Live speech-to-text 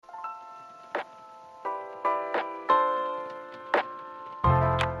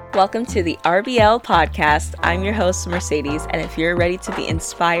welcome to the RBL podcast. I'm your host, Mercedes, and if you're ready to be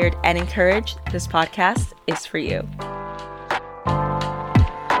inspired and encouraged, this podcast is for you.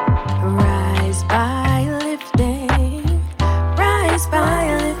 Rise by lifting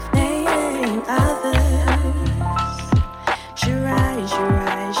others. She rises.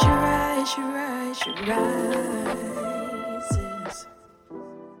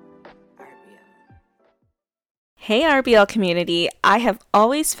 Hey RBL community, I have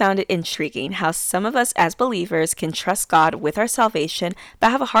always found it intriguing how some of us as believers can trust God with our salvation,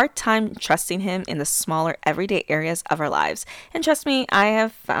 but have a hard time trusting Him in the smaller everyday areas of our lives. And trust me, I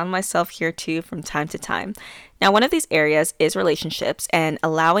have found myself here too from time to time. Now, one of these areas is relationships and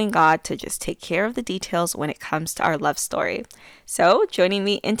allowing God to just take care of the details when it comes to our love story. So, joining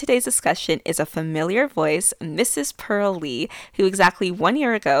me in today's discussion is a familiar voice, Mrs. Pearl Lee, who exactly 1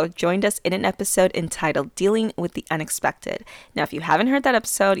 year ago joined us in an episode entitled Dealing with the Unexpected. Now, if you haven't heard that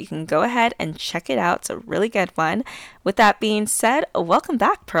episode, you can go ahead and check it out. It's a really good one. With that being said, welcome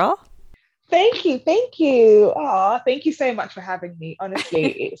back, Pearl. Thank you. Thank you so much for having me.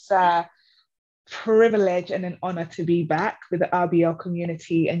 Honestly, it's privilege and an honor to be back with the RBL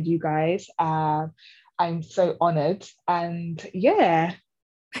community and you guys. I'm so honored, and yeah.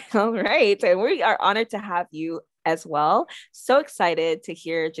 All right, and we are honored to have you as well. So excited to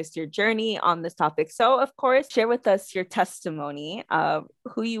hear just your journey on this topic. So of course, share with us your testimony of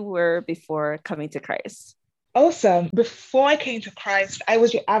who you were before coming to Christ. Awesome. Before I came to Christ, I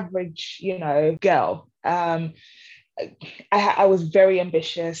was your average, girl. I was very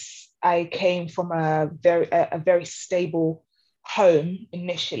ambitious. I came from a very stable home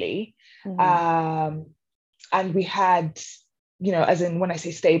initially. Mm-hmm. And we had, as in when I say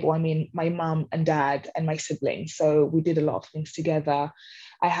stable, I mean my mom and dad and my siblings. So we did a lot of things together.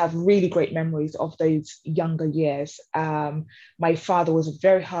 I have really great memories of those younger years. My father was a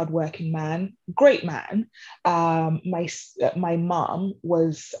very hardworking man, great man. My mom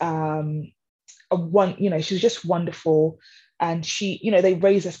was she was just wonderful. And they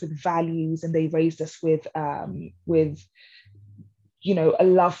raised us with values, and they raised us with a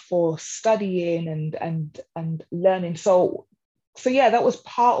love for studying and learning. So yeah, that was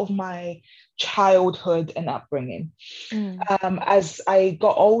part of my childhood and upbringing. As I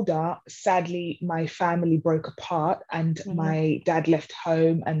got older, sadly, my family broke apart, and my dad left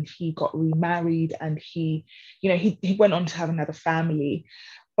home, and he got remarried, and he went on to have another family.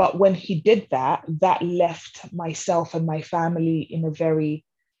 But when he did that left myself and my family in a very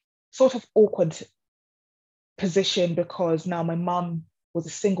sort of awkward position, because now my mum was a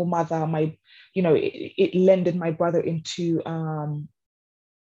single mother. It lended my brother into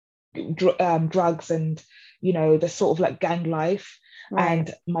drugs and, the sort of like gang life. Right.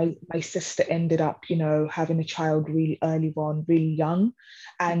 And my sister ended up, having a child really early on, really young.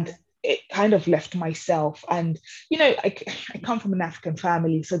 And it kind of left myself. And, I come from an African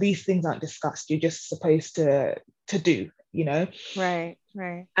family, so these things aren't discussed. You're just supposed to do, Right.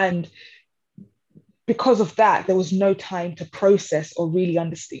 And because of that, there was no time to process or really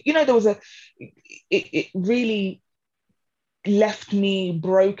understand. It really left me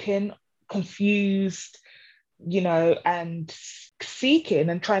broken, confused, and seeking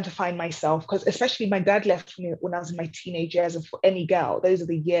and trying to find myself, because especially my dad left me when I was in my teenage years, and for any girl, those are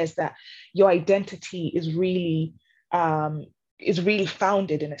the years that your identity is really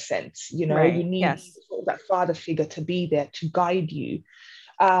founded in a sense. Right. You need sort of that father figure to be there to guide you.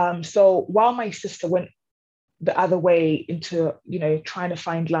 So while my sister went the other way into trying to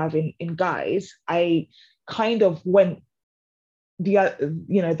find love in guys, I kind of went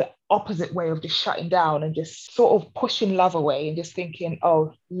the opposite way of just shutting down and just sort of pushing love away and just thinking,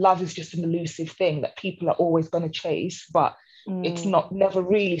 oh, love is just an elusive thing that people are always going to chase, but it's never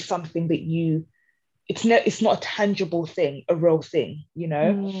really something that it's not a tangible thing, a real thing,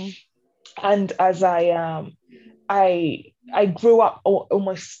 And as I grew up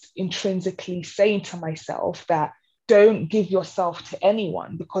almost intrinsically saying to myself that don't give yourself to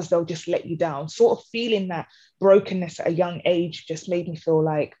anyone because they'll just let you down. Sort of feeling that brokenness at a young age just made me feel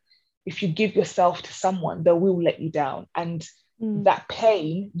like if you give yourself to someone, they will let you down. And that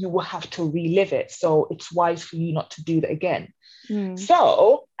pain, you will have to relive it. So it's wise for you not to do that again.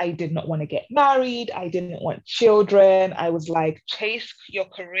 So I did not want to get married. I didn't want children. I was like, chase your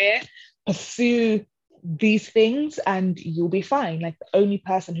career, pursue these things, and you'll be fine. Like, the only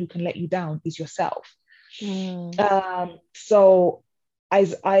person who can let you down is yourself. So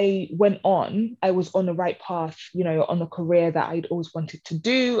as I went on, I was on the right path, on a career that I'd always wanted to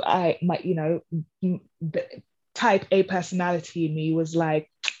do. The type A personality in me was like,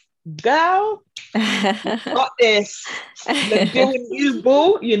 girl, Got this. Let's deal with you,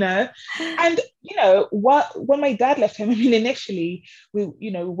 boo, And what when my dad left him, I mean, initially we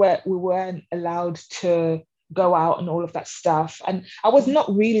weren't allowed to go out and all of that stuff. And I was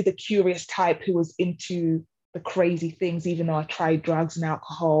not really the curious type who was into the crazy things, even though I tried drugs and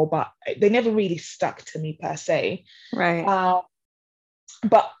alcohol, but they never really stuck to me per se. Right.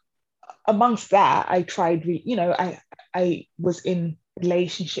 But amongst that, I tried, I was in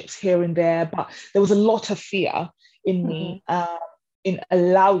relationships here and there, but there was a lot of fear in me in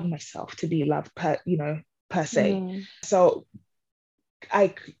allowing myself to be loved per se. So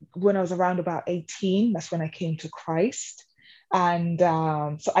when I was around about 18, that's when I came to Christ. And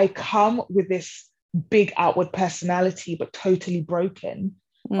so I come with this big outward personality, but totally broken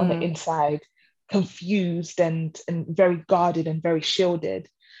on the inside, confused and very guarded and very shielded.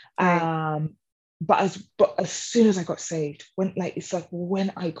 Right. But as soon as I got saved, when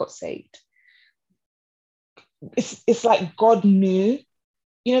I got saved, it's like God knew.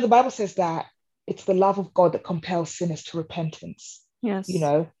 The Bible says that it's the love of God that compels sinners to repentance. Yes.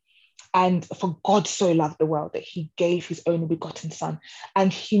 And for God so loved the world that he gave his only begotten son.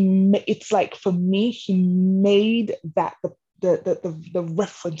 And it's like, for me, he made that the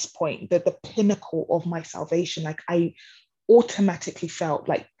reference point, the pinnacle of my salvation. Like I automatically felt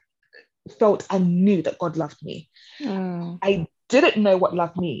and knew that God loved me. I didn't know what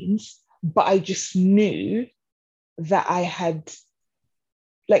love means, but I just knew that I had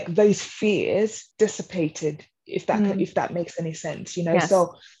those fears dissipated, if that makes any sense, Yes.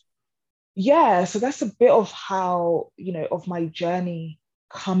 So so that's a bit of how, of my journey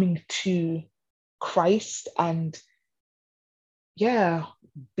coming to Christ and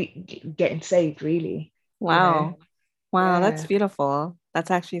getting saved, really. Wow. Wow, that's beautiful.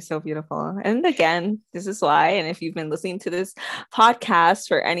 That's actually so beautiful. And again, this is why, and if you've been listening to this podcast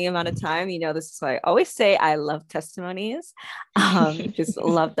for any amount of time, this is why I always say I love testimonies. Just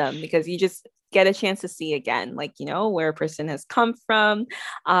love them, because you just get a chance to see again, where a person has come from,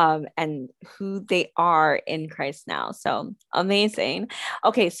 and who they are in Christ now. So amazing.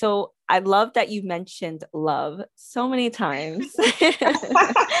 Okay, so I love that you mentioned love so many times.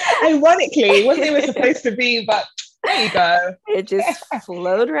 Ironically, it wasn't even supposed to be, but there you go. It just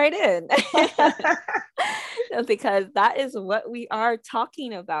flowed right in. Because that is what we are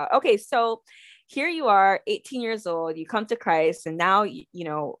talking about. Okay, so here you are, 18 years old, you come to Christ, and now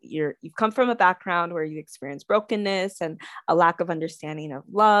you've come from a background where you experienced brokenness and a lack of understanding of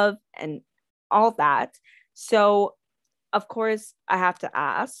love and all that. So of course I have to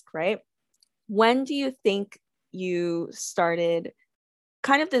ask, right? When do you think you started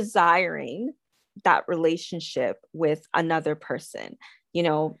kind of desiring that relationship with another person?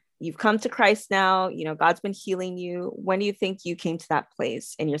 You've come to Christ now, God's been healing you. When do you think you came to that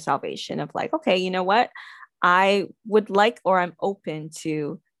place in your salvation of okay, you know what? I would or I'm open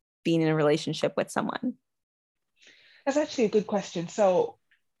to being in a relationship with someone? That's actually a good question. So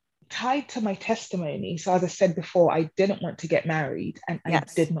tied to my testimony, so as I said before, I didn't want to get married, and I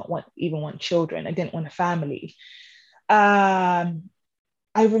did not want children. I didn't want a family. I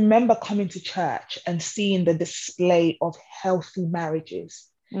remember coming to church and seeing the display of healthy marriages.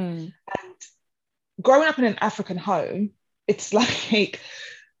 And growing up in an African home, it's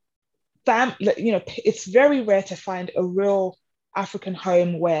it's very rare to find a real African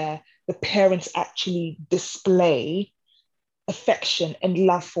home where the parents actually display affection and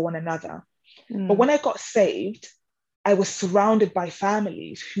love for one another. But when I got saved, I was surrounded by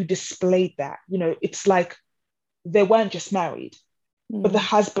families who displayed that. It's like they weren't just married, but the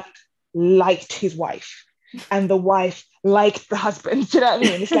husband liked his wife and the wife liked the husband. Do you know what I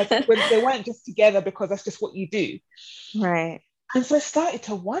mean? It's like they weren't just together because that's just what you do. Right. And so I started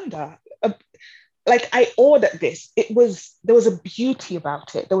to wonder, I ordered this. There was a beauty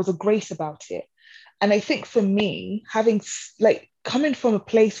about it. There was a grace about it. And I think for me, having coming from a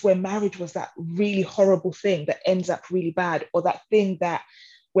place where marriage was that really horrible thing that ends up really bad, or that thing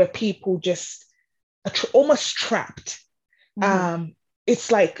where people just are almost trapped.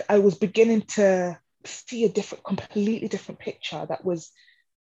 It's like I was beginning to see a completely different picture that was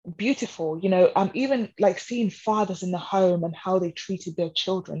beautiful. Even seeing fathers in the home and how they treated their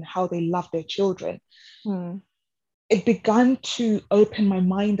children, how they loved their children. It began to open my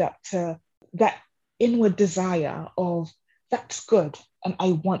mind up to that inward desire of, that's good and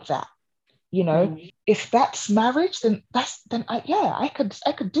I want that. If that's marriage, then I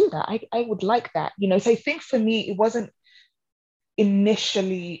could do that. I would like that. So I think for me, it wasn't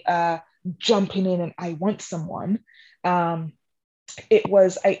initially jumping in and I want someone. There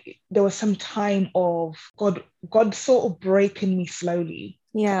was some time of God sort of breaking me slowly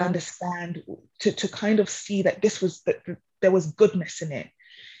to Yeah. understand, to kind of see that there was goodness in it.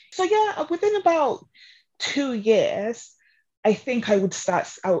 So yeah, within about 2 years, I think I would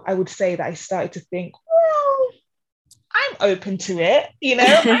say that I started to think, well, I'm open to it,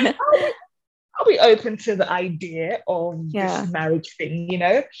 I'll be open to the idea of this Yeah. marriage thing,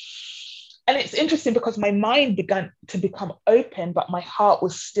 And it's interesting because my mind began to become open, but my heart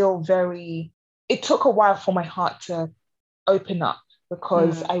was still very, it took a while for my heart to open up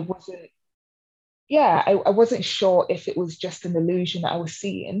because Mm. I wasn't sure if it was just an illusion that I was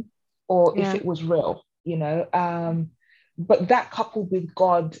seeing or if Yeah. it was real. But that coupled with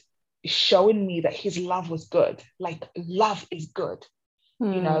God showing me that his love was good, like love is good.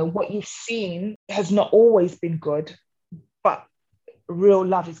 Mm. What you've seen has not always been good, but real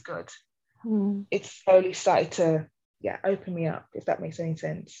love is good. Mm. It slowly started to, yeah, open me up, if that makes any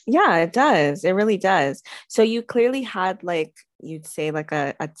sense. Yeah, it does. It really does. So you clearly had like you'd say like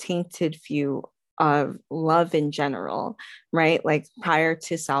a tainted view of love in general, right? Like prior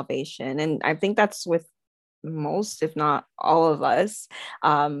to salvation. And I think that's with most, if not all of us,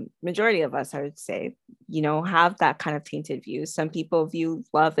 majority of us, I would say, have that kind of tainted view. Some people view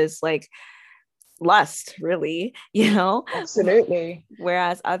love as like lust, really, Absolutely.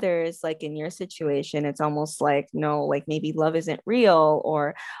 whereas others, like in your situation, it's almost like, no, like maybe love isn't real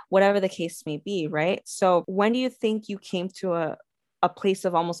or whatever the case may be, right? So when do you think you came to a place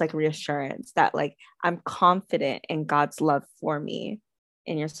of almost like reassurance that like I'm confident in God's love for me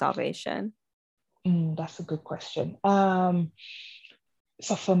in your salvation? That's a good question.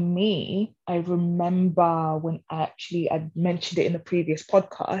 So for me, I remember when I mentioned it in the previous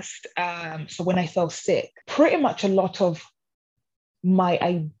podcast. So when I fell sick, pretty much a lot of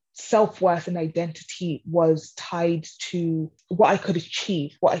my self-worth and identity was tied to what I could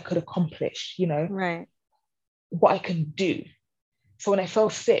achieve, what I could accomplish, Right. what I can do. So when I fell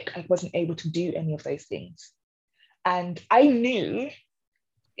sick, I wasn't able to do any of those things. And I knew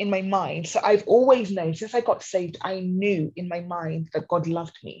in my mind, so I've always known since I got saved, I knew in my mind that God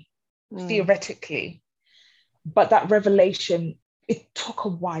loved me, Mm. theoretically. But that revelation, it took a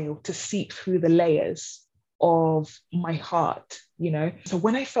while to seep through the layers of my heart. So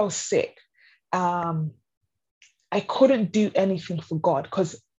when I fell sick, um, I couldn't do anything for God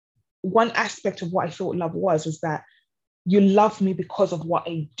because one aspect of what I thought love was that you love me because of what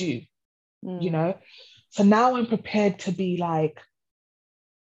I do, you Mm. know? So now I'm prepared to be like,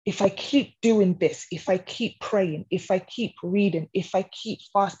 if I keep doing this, if I keep praying, if I keep reading, if I keep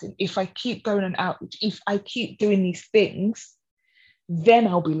fasting, if I keep going on outreach, if I keep doing these things, then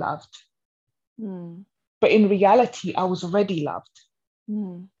I'll be loved. Mm. But in reality, I was already loved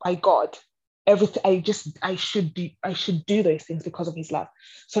Mm. by God. Everything I should do those things because of his love.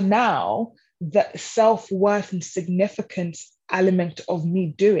 So now that self-worth and significance element of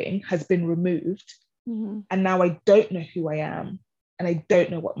me doing has been removed. Mm. And now I don't know who I am and I don't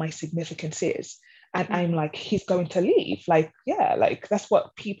know what my significance is. And I'm Mm. like, he's going to leave. Like, yeah, like that's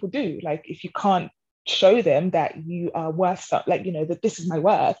what people do. Like, if you can't show them that you are worth something, like, that this is my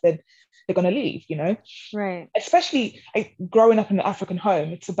worth, then they're going to leave. Right. Especially growing up in an African home,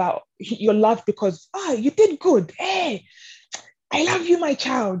 it's about your love because, you did good. Hey, I love you, my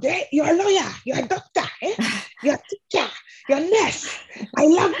child. Eh? You're a lawyer, you're a doctor, you're a teacher, you're a nurse. I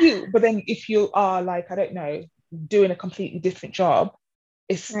love you. But then if you are like, I don't know, doing a completely different job,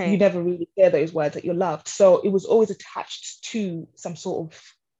 you Right. never really hear those words that you're loved. So it was always attached to some sort of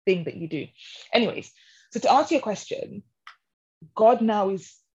thing that you do. Anyways, so to answer your question, God now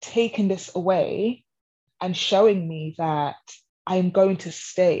is taking this away and showing me that I'm going to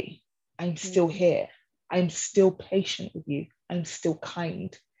stay. I'm still Mm. here. I'm still patient with you. I'm still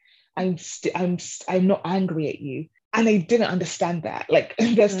kind. I'm not angry at you. And I didn't understand that. Like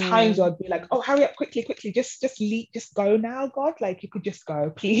there's times where Mm. I'd be like, oh, hurry up quickly, quickly, just leave, just go now, God. Like you could just go,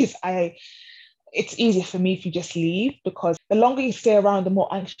 please. It's easier for me if you just leave because the longer you stay around, the more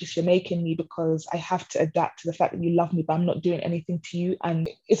anxious you're making me because I have to adapt to the fact that you love me, but I'm not doing anything to you. And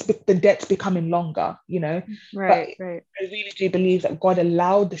the debt's becoming longer. But Right. Right. I really do believe that God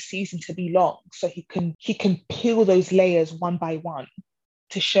allowed the season to be long so he can peel those layers one by one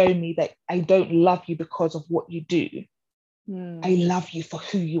to show me that I don't love you because of what you do. I Mm. love you for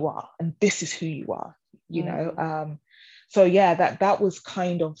who you are, and this is who you are. You know, Mm. so yeah, that was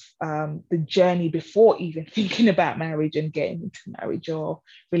kind of the journey before even thinking about marriage and getting into marriage or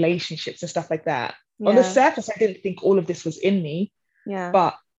relationships and stuff like that. On the Yeah. surface, I didn't think all of this was in me, Yeah.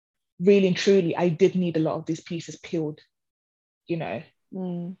 but really and truly, I did need a lot of these pieces peeled, you know,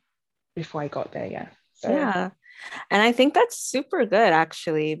 Mm. before I got there. Yeah. So Yeah. And I think that's super good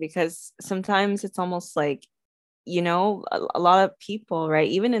actually, because sometimes it's almost like a lot of people, right,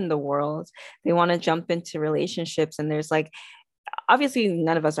 even in the world, they want to jump into relationships, and there's like, obviously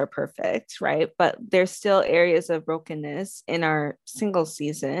none of us are perfect, right? But there's still areas of brokenness in our single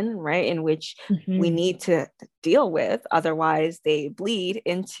season, right? In which we Mhm. need to deal with, otherwise they bleed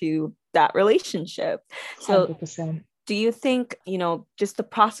into that relationship. So 100%. do you think, just the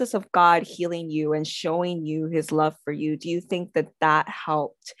process of God healing you and showing you his love for you, do you think that that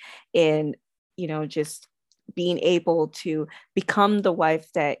helped in, just being able to become the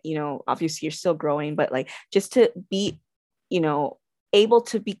wife that, obviously you're still growing, but like just to be, you know, able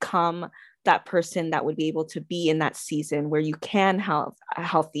to become that person that would be able to be in that season where you can have a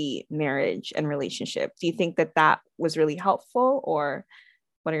healthy marriage and relationship? Do you think that that was really helpful, or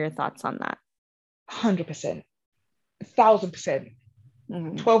what are your thoughts on that? 100%. 1,000%.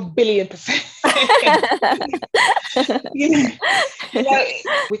 Mhm. 12 billion%. you know, you know,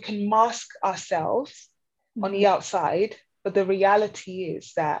 we can mask ourselves on the Mhm. outside, but the reality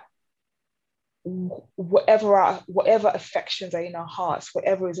is that whatever affections are in our hearts,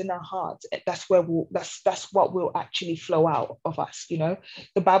 whatever is in our hearts, that's where that's what will actually flow out of us. The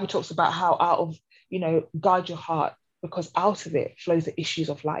Bible talks about how out of, guard your heart, because out of it flows the issues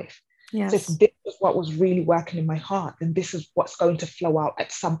of life. So if Yes. this is what was really working in my heart, then this is what's going to flow out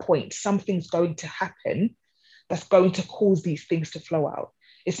at some point. Something's going to happen that's going to cause these things to flow out.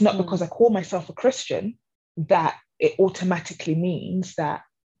 It's not because Mm. I call myself a Christian that it automatically means that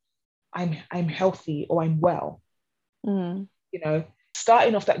I'm healthy or I'm well. Mm.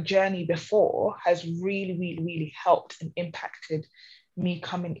 Starting off that journey before has really, really, really helped and impacted me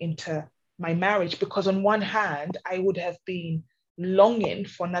coming into my marriage, because on one hand, I would have been longing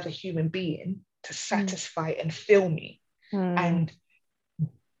for another human being to Mm. satisfy and fill me Mm. and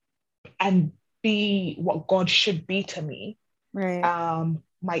and be what God should be to me, Right.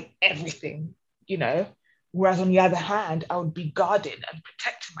 my everything, you know. Whereas on the other hand, I would be guarding and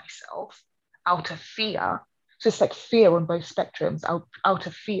protecting myself out of fear. So it's like fear on both spectrums, out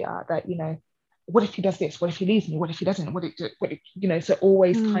of fear that, what if he does this? What if he leaves me? What if he doesn't? So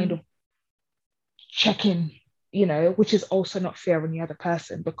always kind Mm. of checking, which is also not fair on the other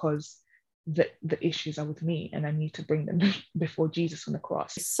person, because the issues are with me and I need to bring them before Jesus on the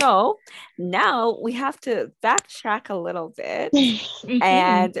cross. So now we have to backtrack a little bit Mhm.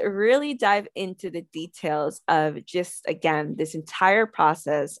 and really dive into the details of just, again, this entire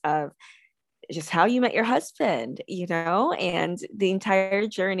process of just how you met your husband, and the entire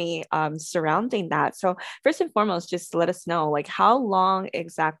journey surrounding that. So, first and foremost, just let us know, like, how long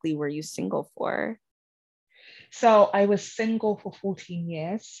exactly were you single for? So I was single for 14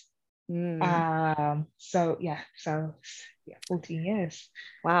 years. Mm, So yeah, 14 years.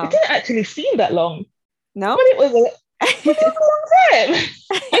 It wow. didn't actually seem that long, No? but it was a long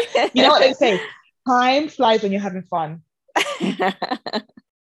time. You know what they say? Time flies when you're having fun.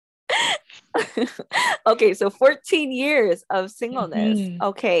 Okay, so 14 years of singleness. Mhm.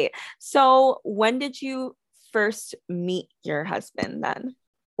 Okay, so when did you first meet your husband then?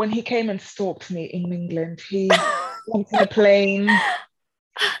 When he came and stalked me in England, he went in a plane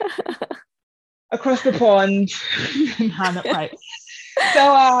across the pond. Nah, not quite. So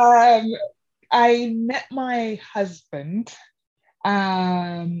I met my husband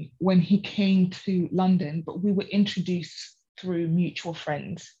when he came to London, but we were introduced through mutual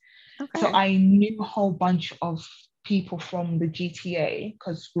friends. So Okay. I knew a whole bunch of people from the GTA,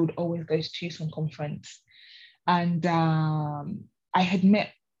 because we would always go to Tucson conference. And I had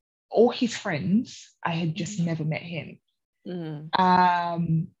met all his friends. I had just never met him. Mm.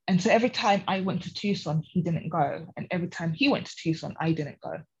 And so every time I went to Tucson, he didn't go. And every time he went to Tucson, I didn't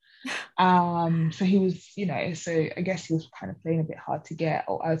go. So he was, so I guess he was kind of playing a bit hard to get,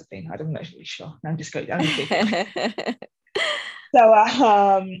 or I was playing hard. I'm not really sure. No, I'm just joking.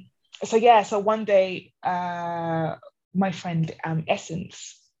 So, so one day, my friend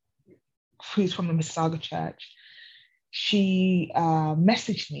Essence, who's from the Mississauga Church, she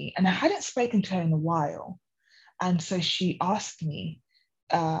messaged me, and I hadn't spoken to her in a while, and so she asked me,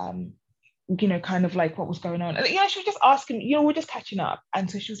 um, kind of like what was going on. And, she was just asking, we're just catching up, and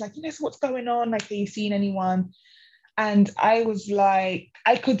so she was like, so what's going on? Like, are you seeing anyone? And I was like,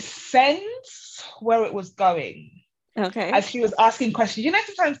 I could sense where it was going Okay. as she was asking questions.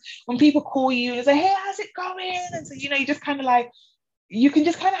 Sometimes when people call you and say, hey, how's it going? And so, you just kind of like, you can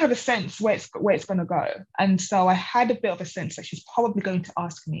just kind of have a sense where it's going to go. And so I had a bit of a sense that she's probably going to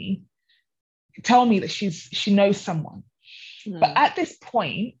ask me, tell me that she knows someone. But Mm. at this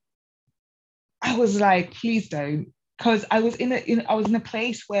point, I was like, please don't, because I was in a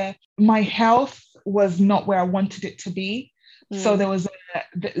place where my health was not where I wanted it to be. So there was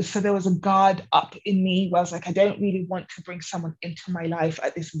a guard up in me where I was like, I don't really want to bring someone into my life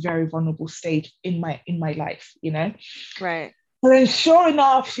at this very vulnerable stage in my life, you know. Right. But then sure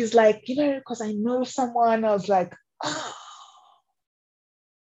enough, she's like, you know, because I know someone. I was like, oh,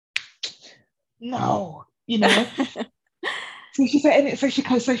 no, you know. So she said, and so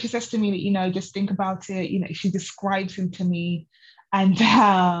she says to me that, you know, just think about it. You know, she describes him to me, and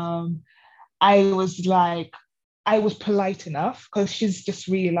I was like, I was polite enough because she's just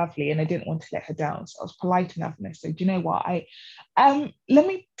really lovely, and I didn't want to let her down. So I was polite enough, and I said, you know what, let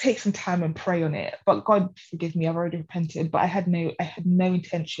me take some time and pray on it. But God forgive me, I've already repented. But I had no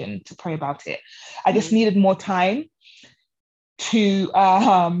intention to pray about it. I just needed more time to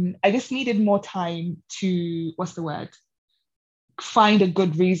what's the word, find a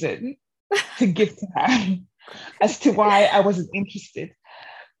good reason to give to her as to why I wasn't interested,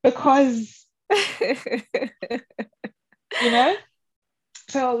 because you know.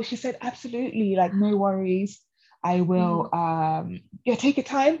 So she said, absolutely, like no worries, I will yeah, take your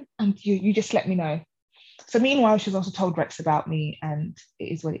time, and you just let me know. So meanwhile, she's also told Rex about me, and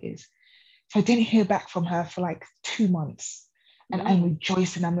it is what it is. So I didn't hear back from her for like 2 months. And I'm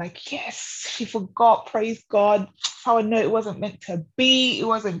rejoicing. I'm like, yes, she forgot. Praise God. How I know it wasn't meant to be. It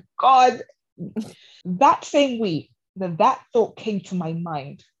wasn't God. That same week that thought came to my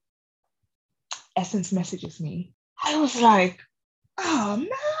mind, Essence messages me. I was like, oh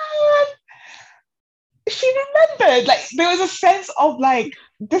man, she remembered. Like there was a sense of like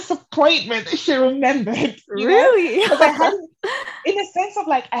disappointment that she remembered, you Really? know, because I hadn't, in a sense of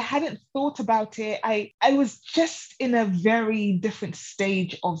like I hadn't thought about it. I was just in a very different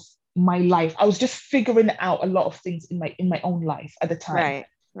stage of my life. I was just figuring out a lot of things in my own life at the time.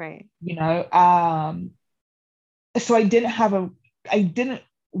 Right. You know, so I didn't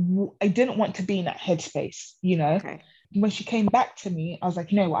want to be in that headspace, you know. Okay. When she came back to me, I was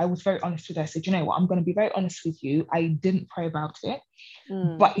like, you know what, I was very honest with her. I said, you know what, I'm going to be very honest with you. I didn't pray about it.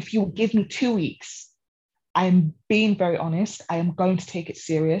 But if you give me 2 weeks, I'm being very honest. I am going to take it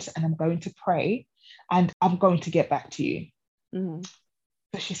serious, and I'm going to pray, and I'm going to get back to you.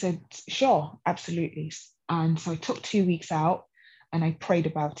 So she said, sure, absolutely. And so I took 2 weeks out and I prayed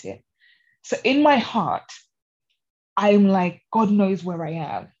about it. So in my heart, I'm like, God knows where I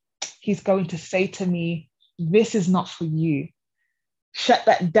am. He's going to say to me, this is not for you. Shut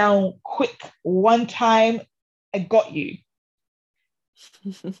that down quick. One time, I got you.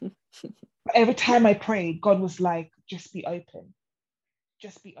 But every time I prayed, God was like, just be open.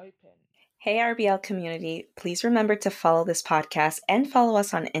 Just be open. Hey, RBL community, please remember to follow this podcast and follow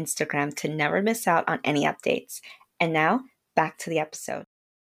us on Instagram to never miss out on any updates. And now, back to the episode.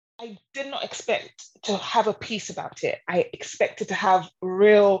 I did not expect to have a peace about it. I expected to have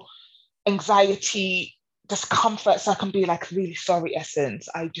real anxiety, discomfort, so I can be like, really sorry, Essence.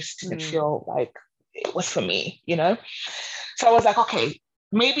 I just didn't feel like it was for me, you know? So I was like, okay,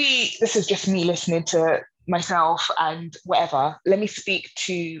 maybe this is just me listening to myself and whatever. Let me speak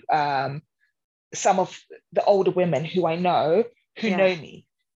to some of the older women who I know, who know me.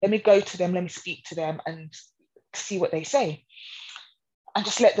 Let me go to them, let me speak to them and see what they say. And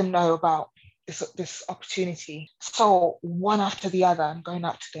just let them know about this opportunity. So one after the other, I'm going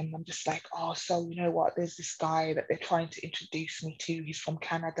up to them. I'm just like, oh, so you know what? There's this guy that they're trying to introduce me to. He's from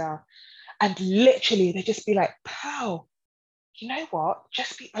Canada. And literally, they just be like, pal, you know what?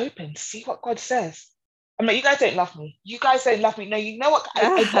 Just be open. See what God says. I'm like, you guys don't love me. You guys don't love me. No, you know what?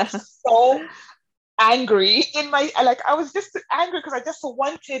 I got so angry in my, like, I was just angry because I just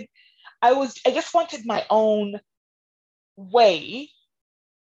wanted my own way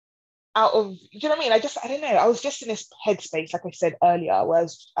out of, you know what I mean? I don't know. I was just in this headspace, like I said earlier, where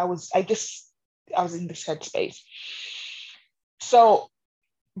I was in this headspace. So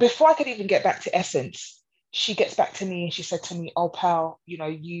before I could even get back to Essence, she gets back to me and she said to me, oh, pal, you know,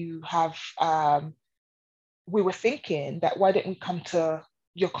 you have, we were thinking that why don't we come to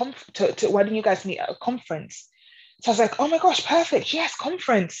your why don't you guys meet at a conference? So I was like, oh my gosh, perfect. Yes,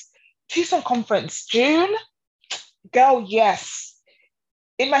 conference. Tucson conference, June? Girl, yes.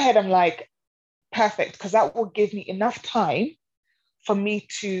 In my head, I'm like, perfect, because that will give me enough time for me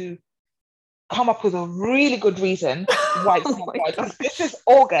to come up with a really good reason why it's not right. Because this is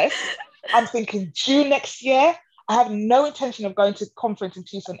August. I'm thinking June next year. I have no intention of going to conference in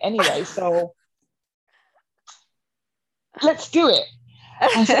Tucson anyway, so let's do it.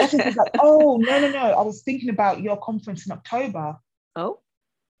 And so Essence was like, oh, no. I was thinking about your conference in October. Oh.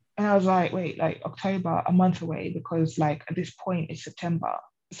 And I was like, wait, like October, a month away, because like at this point it's September.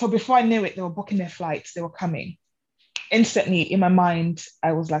 So before I knew it, they were booking their flights, they were coming. Instantly in my mind,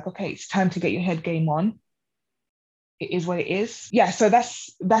 I was like, okay, it's time to get your head game on. it is what it is. Yeah, so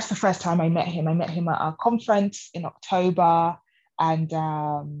that's the first time I met him. I met him at our conference in October, and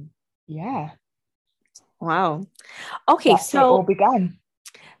yeah, Wow. Okay, that's where it all so began.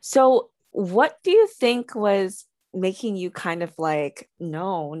 what do you think was making you kind of like,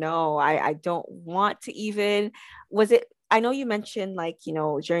 no, no, I don't want to even, was it, I know you mentioned like,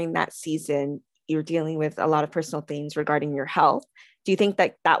 during that season, you're dealing with a lot of personal things regarding your health. Do you think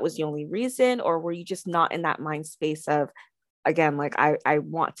that that was the only reason, or were you just not in that mind space of, again, like I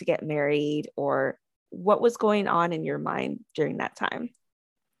want to get married, or what was going on in your mind during that time?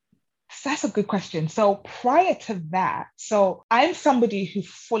 So that's a good question. So prior to that, so I'm somebody who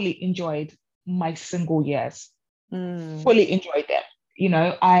fully enjoyed my single years, Mm, fully enjoyed them.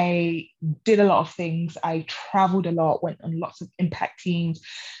 I did a lot of things. I traveled a lot, went on lots of impact teams.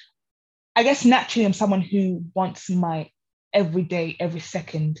 I guess naturally I'm someone who wants my every day, every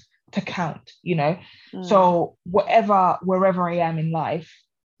second to count. mm, So wherever I am in life,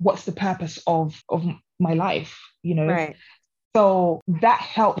 what's the purpose of my life? right. So that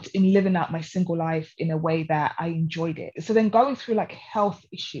helped in living out my single life in a way that I enjoyed it. So then going through like health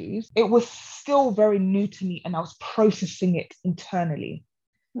issues, it was still very new to me and I was processing it internally.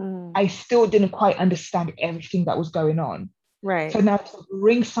 Mm, I still didn't quite understand everything that was going on. So right. now to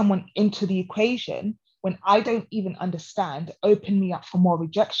bring someone into the equation when I don't even understand, open me up for more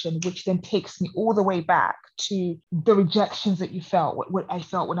rejection, which then takes me all the way back to the rejections that you felt, what I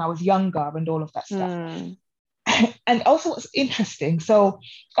felt when I was younger and all of that stuff. Mm, And also what's interesting, so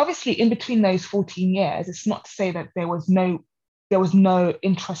obviously in between those 14 years, it's not to say that there was no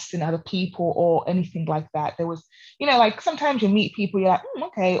interest in other people or anything like that. There was, like sometimes you meet people, you're like,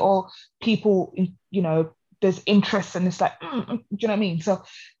 okay, or people, there's interest and it's like, do you know what I mean? So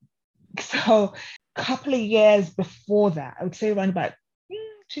a couple of years before that, I would say around about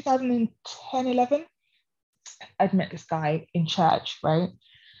 2010, 11, I'd met this guy in church, right?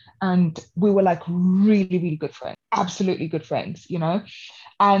 And we were like really, really good friends, absolutely good friends.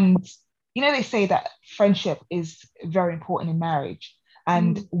 And they say that friendship is very important in marriage.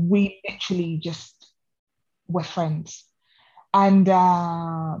 And mm, we literally just were friends. And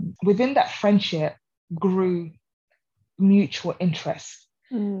within that friendship grew mutual interest.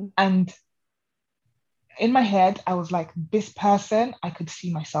 mm, And in my head, I was like, this person, I could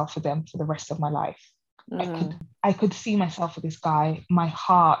see myself for them for the rest of my life. I could mm, I could see myself for this guy. My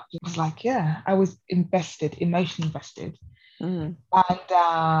heart was like, yeah, I was invested, emotionally invested. mm.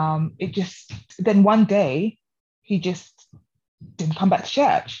 And it just then one day he just didn't come back to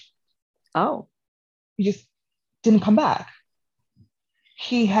church. Oh, He just didn't come back.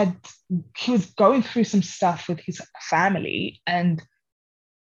 He had he was going through some stuff with his family and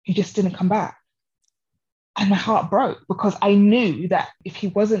he just didn't come back. And my heart broke because I knew that if he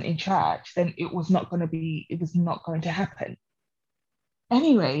wasn't in church, then it was not going to happen.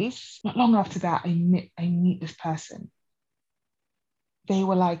 Anyways, not long after that, I meet this person. They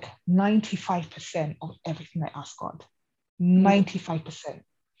were like 95% of everything I asked God. mm, 95%.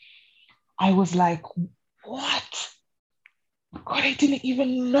 I was like, what? God, I didn't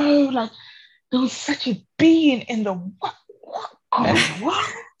even know. Like, there was such a being in the what? God,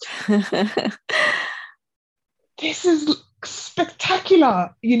 what? This is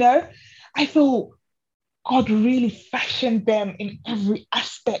spectacular. I thought God really fashioned them in every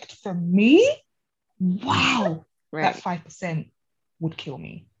aspect for me. Wow, that right. 5% would kill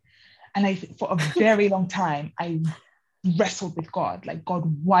me. And for a very long time, I wrestled with God. Like, God,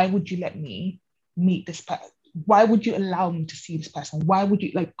 why would you let me meet this person? Why would you allow me to see this person? Why would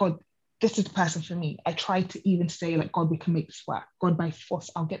you, like, God, this is the person for me. I tried to even say, like, God, we can make this work. God, by force,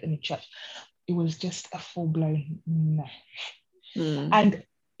 I'll get them in church. It was just a full blown no. Mm, And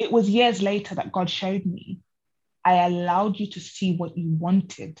it was years later that God showed me, I allowed you to see what you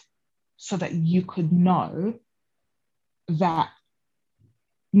wanted so that you could know that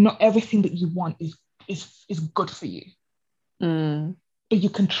not everything that you want is good for you, mm, but you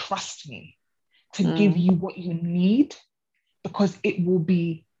can trust me to give mm, you what you need because it will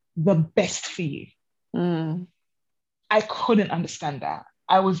be the best for you. mm. I couldn't understand that.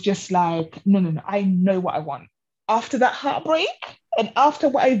 I was just like, no, no, no, I know what I want. After that heartbreak and after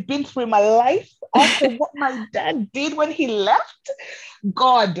what I've been through in my life, after what my dad did when he left,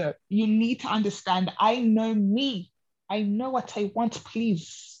 God, you need to understand. I know me. I know what I want,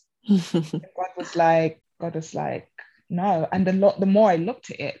 please. God was like, no. And the more I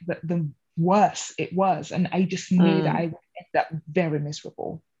looked at it, the worse it was. And I just knew that I Mm, would end up very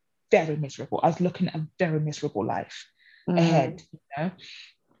miserable, very miserable. I was looking at a very miserable life mm, ahead.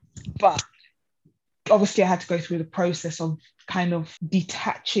 But obviously I had to go through the process of kind of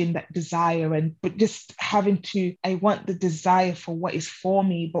detaching that desire, and but just having to, I want the desire for what is for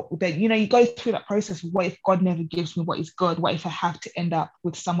me, but then you go through that process. What if God never gives me what is good? What if I have to end up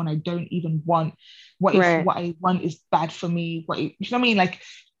with someone I don't even want? What if Right. what I want is bad for me? You know what I mean? Like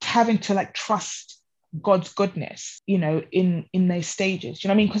having to like trust God's goodness, in those stages. You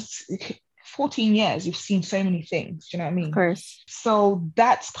know what I mean? Because 14 years, you've seen so many things. Do you know what I Of mean? course. So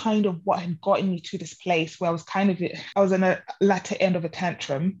that's kind of what had gotten me to this place where I was in a latter end of a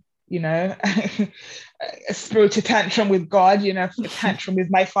tantrum, a spiritual tantrum with God, a tantrum with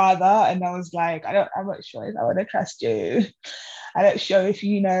my father. And I was like, I'm not sure if I want to trust you. I'm not sure if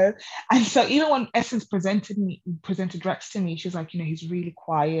you know. And so even when Essence presented Rex to me, she was like, he's really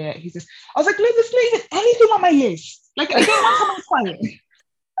quiet. He's just, I was like, no, there's not even anything on my list. Like, I don't want someone who's quiet.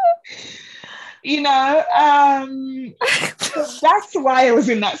 So that's why I was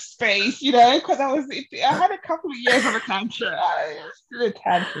in that space, because I had a couple of years of a tantrum. I was still a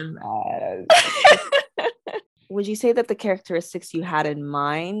tantrum. Would you say that the characteristics you had in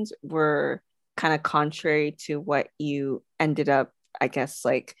mind were kind of contrary to what you ended up, I guess,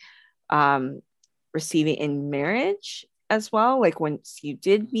 like receiving in marriage as well? Like once you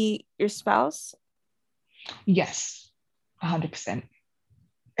did meet your spouse? Yes, 100%.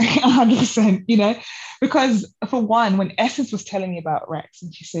 100%, because for one, when Essence was telling me about Rex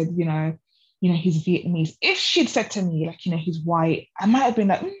and she said, he's Vietnamese, if she'd said to me, like, he's white, I might have been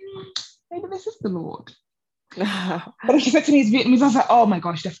like, maybe this is the Lord. But if she said to me he's Vietnamese, I was like, oh my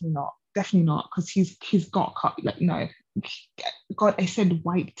gosh, definitely not, because he's got like, no, God, I said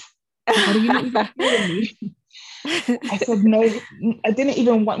white. What are you not even hearing me? I said no. I didn't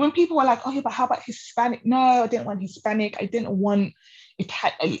even want, when people were like, oh yeah, but how about Hispanic? No, I didn't want Hispanic. I didn't want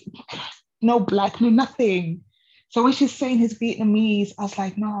no black, no nothing. So when she's saying he's Vietnamese, I was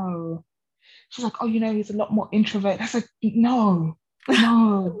like, no. She's like, oh, he's a lot more introvert. I was like, no,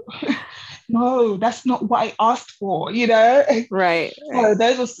 no, that's not what I asked for, Right.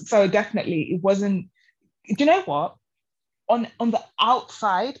 So definitely it wasn't. Do you know what? On the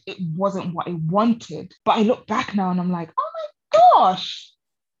outside, it wasn't what I wanted. But I look back now and I'm like, oh my gosh,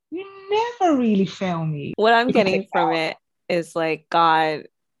 you never really fail me. What I'm getting from it is like God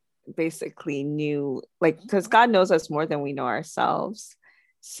basically knew, like, because God knows us more than we know ourselves.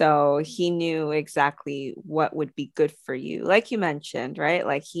 So he knew exactly what would be good for you. Like you mentioned, right?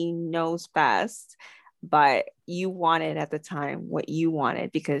 Like he knows best, but you wanted at the time what you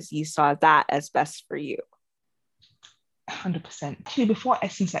wanted because you saw that as best for you. 100%. Actually, before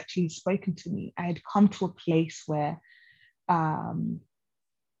Essence actually spoken to me, I had come to a place where I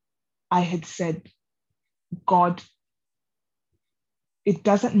had said, God, it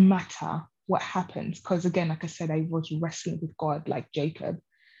doesn't matter what happens. Because again, like I said, I was wrestling with God like Jacob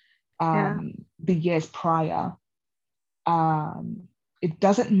the years prior. It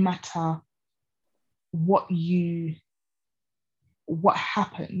doesn't matter what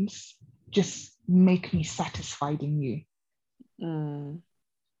happens, just make me satisfied in you.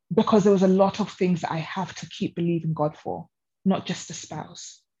 Because there was a lot of things that I have to keep believing God for, not just the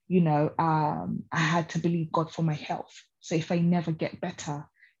spouse. I had to believe God for my health. So if I never get better,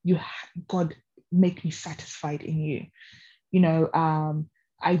 God, make me satisfied in you.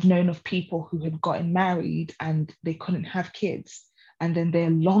 I've known of people who had gotten married and they couldn't have kids, and then they're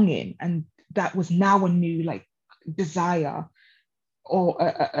longing, and that was now a new like desire, or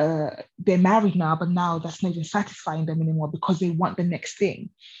they're married now, but now that's not even satisfying them anymore because they want the next thing.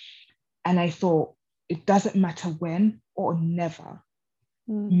 And I thought, it doesn't matter when or never,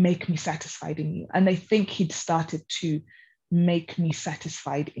 make me satisfied in you. And I think he'd started to make me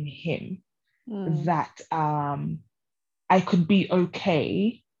satisfied in him, that I could be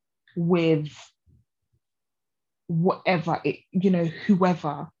okay with whatever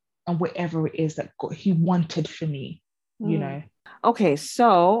whoever and whatever it is that he wanted for me, Okay,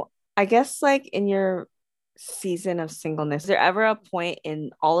 so I guess like in your season of singleness, is there ever a point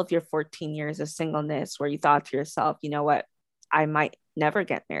in all of your 14 years of singleness where you thought to yourself, you know what, I might never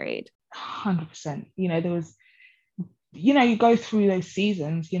get married? 100%. There was, you go through those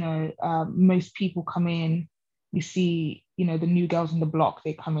seasons, most people come in, you see, the new girls on the block,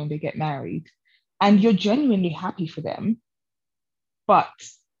 they come in, they get married, and you're genuinely happy for them. But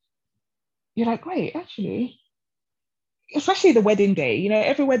you're like, wait, actually, especially the wedding day,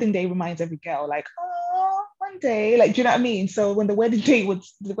 every wedding day reminds every girl, like, oh, one day, like, do you know what I mean? So when the wedding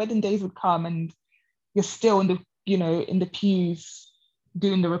days would come and you're still in the, in the pews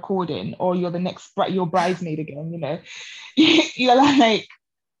doing the recording, or you're the next your bridesmaid again, you're like,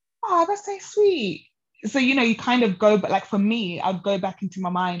 oh, that's so sweet. So you kind of go, but like for me, I'd go back into my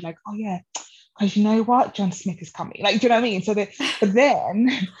mind like, oh yeah, because you know what, John Smith is coming. Like, do you know what I mean? But then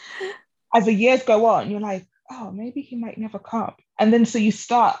as the years go on, you're like, oh, maybe he might never come. And then so you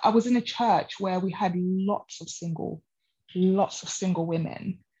start, I was in a church where we had lots of single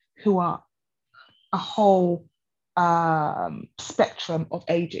women who are a whole spectrum of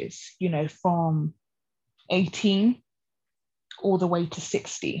ages, you know, from 18 all the way to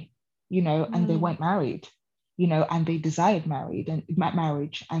 60, you know, and they weren't married, you know, and they desired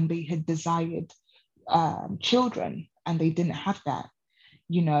marriage, and they had desired children, and they didn't have that,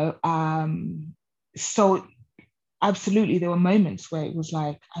 you know. So absolutely, there were moments where it was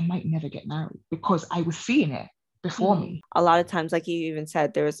like, I might never get married because I was seeing it before me. A lot of times, like you even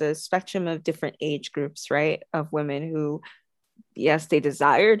said, there was a spectrum of different age groups, right? Of women who, yes, they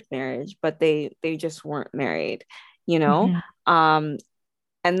desired marriage, but they just weren't married, you know?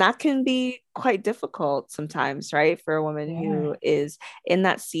 And that can be quite difficult sometimes, right? For a woman who is in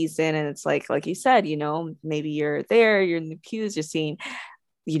that season. And it's like you said, you know, maybe you're there, you're in the pews, you're seeing,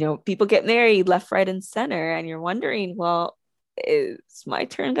 you know, people get married left, right, and center. And you're wondering, well, is my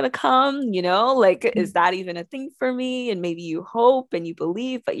turn going to come? You know, like, is that even a thing for me? And maybe you hope and you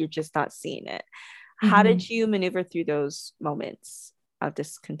believe, but you're just not seeing it. How did you maneuver through those moments of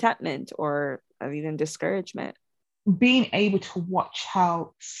discontentment or of even discouragement? Being able to watch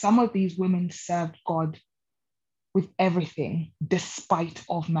how some of these women served God with everything despite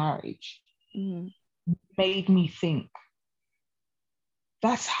of marriage made me think,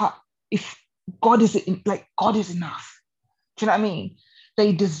 that's how, if God is like, God is enough. Do you know what I mean?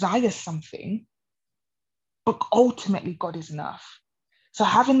 They desire something, but ultimately God is enough. So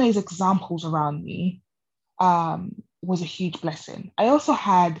having those examples around me was a huge blessing. I also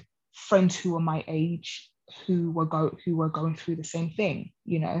had friends who were my age who were going through the same thing,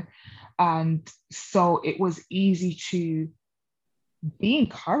 you know, and so it was easy to be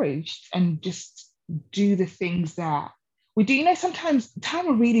encouraged and just do the things that we do. You know, sometimes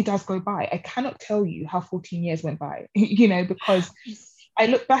time really does go by. I cannot tell you how 14 years went by, you know, because I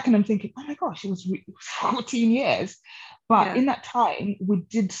look back and I'm thinking, oh my gosh, it was 14 years. But in that time, we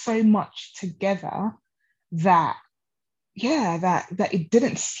did so much together that it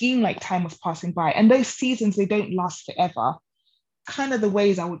didn't seem like time was passing by. And those seasons, they don't last forever. Kind of the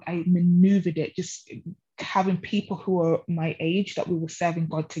ways I maneuvered it, just having people who are my age that we were serving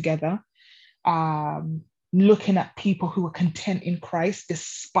God together, looking at people who are content in Christ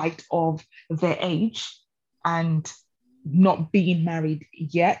despite of their age and not being married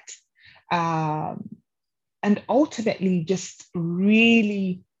yet. And ultimately just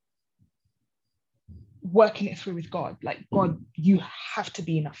really working it through with God. Like, God, you have to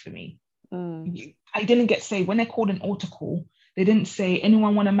be enough for me. I didn't get saved. When they called an altar call, they didn't say,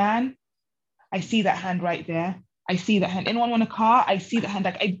 anyone want a man? I see that hand right there. I see that hand. Anyone want a car? I see that hand.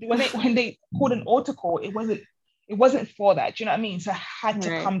 Like, when they called an altar call, it wasn't for that. Do you know what I mean? So I had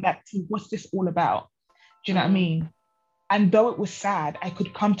to come back to, what's this all about? Do you know what I mean? And though it was sad, I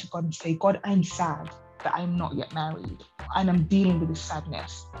could come to God and say, God, I'm sad that I'm not yet married, and I'm dealing with this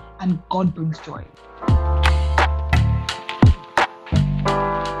sadness, and God brings joy.